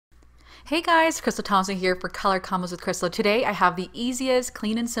Hey guys, Crystal Thompson here for Color Combos with Crystal. Today I have the easiest,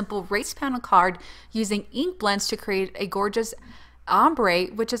 clean and simple race panel card using ink blends to create a gorgeous ombre,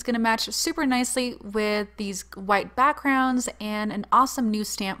 which is going to match super nicely with these white backgrounds and an awesome new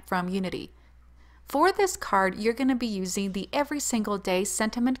stamp from Unity. For this card, you're going to be using the Every Single Day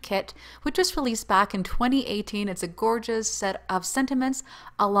Sentiment Kit, which was released back in 2018. It's a gorgeous set of sentiments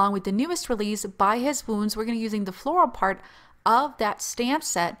along with the newest release, By His Wounds. We're going to be using the floral part of that stamp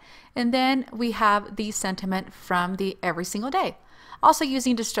set, and then we have the sentiment from the Every Single Day. Also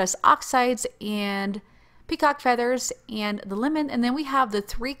using Distress Oxides and Peacock Feathers and the Lemon, and then we have the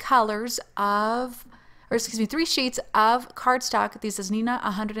three sheets of cardstock. This is Nina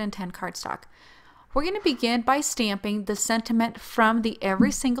 110 cardstock. We're going to begin by stamping the sentiment from the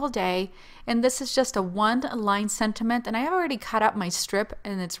Every Single Day, and this is just a one-line sentiment, and I have already cut up my strip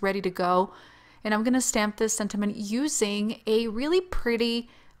and it's ready to go. And I'm going to stamp this sentiment using a really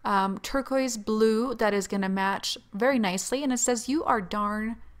pretty turquoise blue that is going to match very nicely. And it says, you're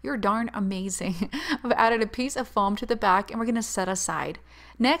darn amazing." I've added a piece of foam to the back and we're going to set aside.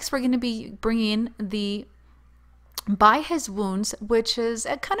 Next, we're going to be bringing the By His Wounds, which is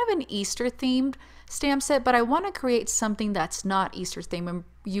a kind of an Easter themed stamp set, but I want to create something that's not Easter themed and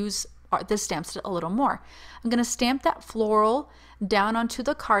use this stamp set a little more. I'm going to stamp that floral down onto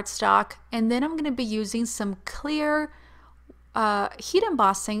the cardstock, and then I'm going to be using some clear heat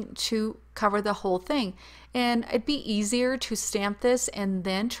embossing to cover the whole thing. And it'd be easier to stamp this and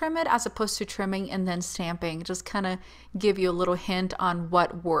then trim it as opposed to trimming and then stamping. Just kind of give you a little hint on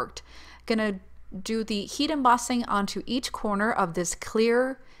what worked. Gonna do the heat embossing onto each corner of this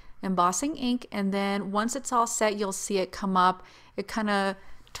clear embossing ink, and then once it's all set, you'll see it come up. It kind of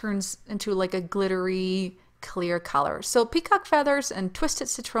turns into like a glittery clear color. So Peacock Feathers and Twisted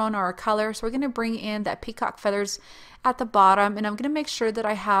Citron are our color. So we're going to bring in that Peacock Feathers at the bottom, and I'm going to make sure that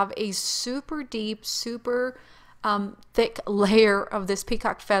I have a super deep, super thick layer of this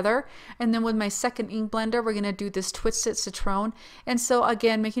Peacock Feather. And then with my second ink blender, we're going to do this Twisted Citron. And so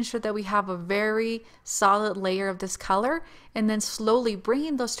again, making sure that we have a very solid layer of this color, and then slowly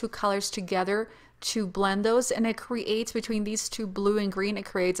bringing those two colors together to blend those, and it creates, between these two, blue and green, it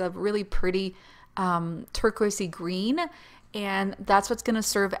creates a really pretty turquoisey green, and that's what's going to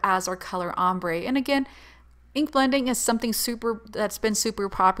serve as our color ombre. And again, ink blending is something that's been super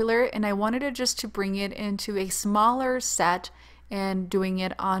popular, and I wanted to bring it into a smaller set and doing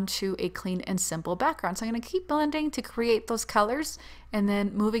it onto a clean and simple background. So I'm going to keep blending to create those colors, and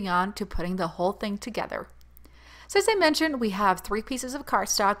then moving on to putting the whole thing together. So as I mentioned, we have three pieces of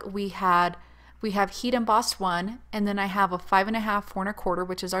cardstock. We have heat embossed one, and then I have a 5.5 4¼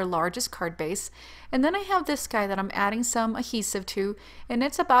 which is our largest card base, and then I have this guy that I'm adding some adhesive to, and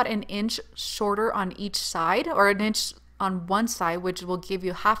it's about an inch shorter on each side, or an inch on one side, which will give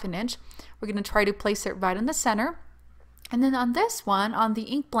you 1/2 inch. We're going to try to place it right in the center, and then on this one, on the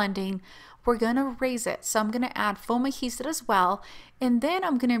ink blending, we're going to raise it. So I'm going to add foam adhesive as well, and then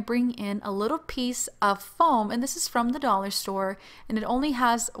I'm going to bring in a little piece of foam, and this is from the dollar store, and it only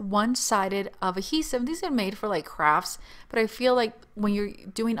has one-sided of adhesive. These are made for like crafts, but I feel like when you're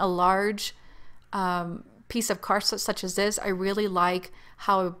doing a large piece of cardstock such as this, I really like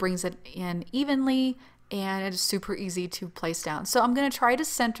how it brings it in evenly, and it's super easy to place down. So I'm going to try to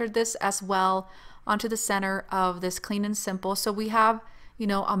center this as well onto the center of this clean and simple. So we have, you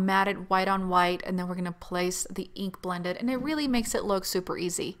know, a matted white on white, and then we're going to place the ink blended, and it really makes it look super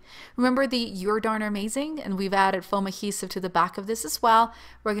easy. Remember the "you're darn amazing," and we've added foam adhesive to the back of this as well.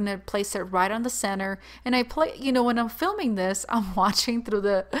 We're going to place it right on the center, and when I'm filming this, I'm watching through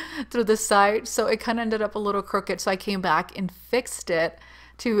the side, so it kind of ended up a little crooked, so I came back and fixed it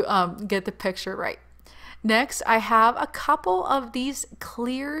to get the picture right. Next, I have a couple of these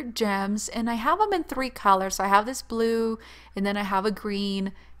clear gems, and I have them in three colors. So I have this blue, and then I have a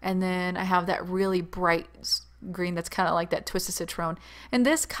green, and then I have that really bright green that's kind of like that Twisted Citron. And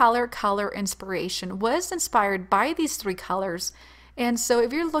this color inspiration was inspired by these three colors. And so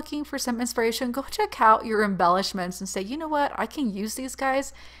if you're looking for some inspiration, go check out your embellishments and say, you know what, I can use these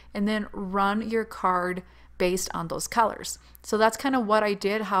guys, and then run your card based on those colors. So that's kind of what I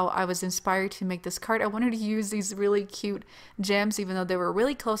did, how I was inspired to make this card. I wanted to use these really cute gems, even though they were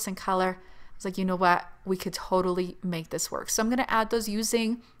really close in color. I was like, you know what, we could totally make this work. So I'm going to add those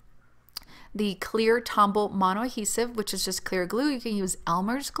using the clear Tombow mono adhesive, which is just clear glue. You can use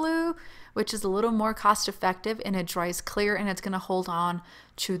Elmer's glue, which is a little more cost effective, and it dries clear, and it's going to hold on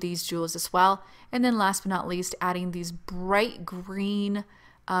to these jewels as well. And then last but not least, adding these bright green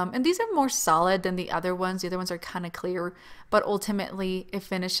And these are more solid than the other ones. The other ones are kind of clear, but ultimately it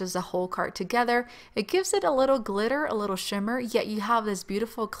finishes the whole card together. It gives it a little glitter, a little shimmer, yet you have this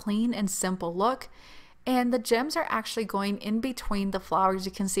beautiful, clean and simple look. And the gems are actually going in between the flowers.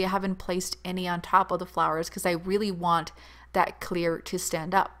 You can see I haven't placed any on top of the flowers because I really want that clear to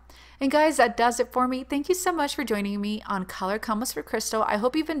stand up. And guys, that does it for me. Thank you so much for joining me on Color Combos for Crystal. I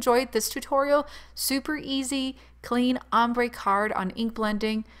hope you've enjoyed this tutorial. Super easy, clean ombre card on ink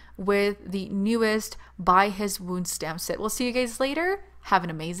blending with the newest By His Wound stamp set. We'll see you guys later. Have an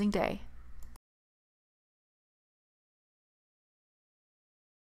amazing day.